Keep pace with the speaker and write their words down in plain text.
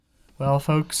Well,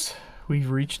 folks, we've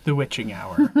reached the witching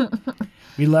hour.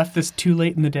 We left this too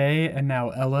late in the day, and now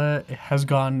Ella has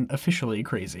gone officially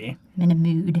crazy. I'm in a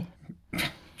mood.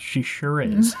 She sure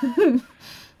is.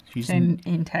 I'm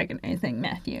antagonizing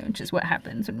Matthew, which is what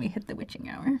happens when we hit the witching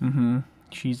hour.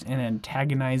 She's an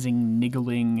antagonizing,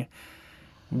 niggling,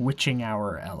 witching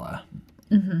hour Ella.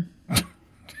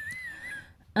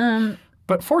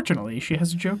 But fortunately, she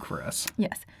has a joke for us.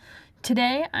 Yes.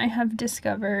 Today, I have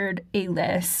discovered a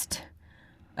list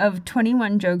of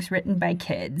 21 jokes written by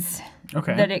kids.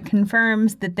 Okay. That it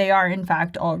confirms that they are, in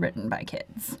fact, all written by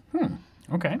kids.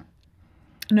 Okay.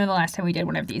 I know the last time we did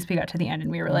one of these, we got to the end and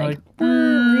we were like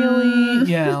really?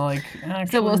 Yeah, like,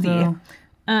 actually, so we'll see. though.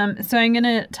 So I'm going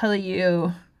to tell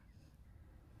you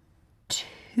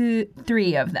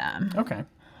three of them. Okay.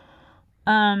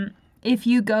 If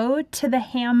you go to the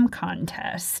ham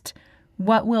contest,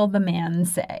 what will the man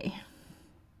say?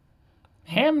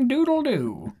 Ham doodle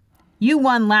doo. You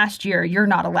won last year. You're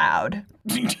not allowed.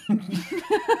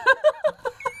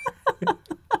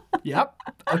 Yep.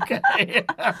 Okay.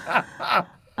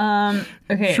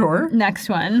 Okay. Sure. Next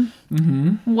one.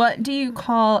 What do you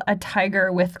call a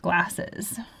tiger with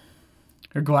glasses?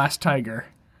 A glass tiger.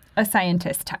 A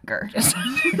scientist tiger.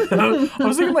 I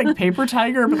was thinking like paper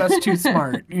tiger, but that's too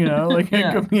smart. You know, like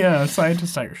yeah,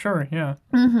 scientist tiger. Sure, yeah.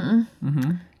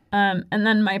 And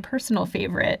then my personal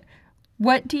favorite.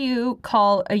 What do you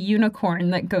call a unicorn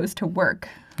that goes to work?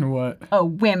 What? A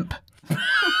wimp.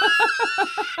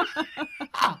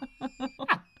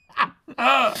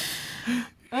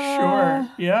 Sure.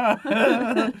 Yeah.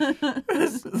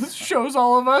 This shows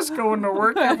all of us going to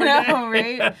work every day. I know,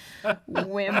 right?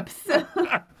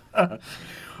 Wimps.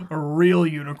 A real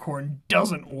unicorn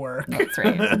doesn't work. That's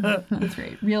right. That's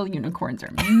right. Real unicorns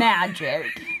are magic,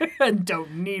 And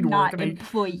don't need not work. They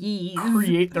employees.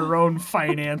 create their own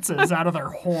finances out of their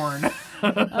horn.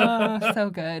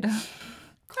 So good. All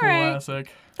right.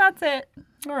 Classic. That's it.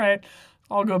 All right.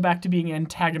 I'll go back to being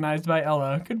antagonized by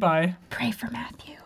Ella. Goodbye. Pray for Matthew.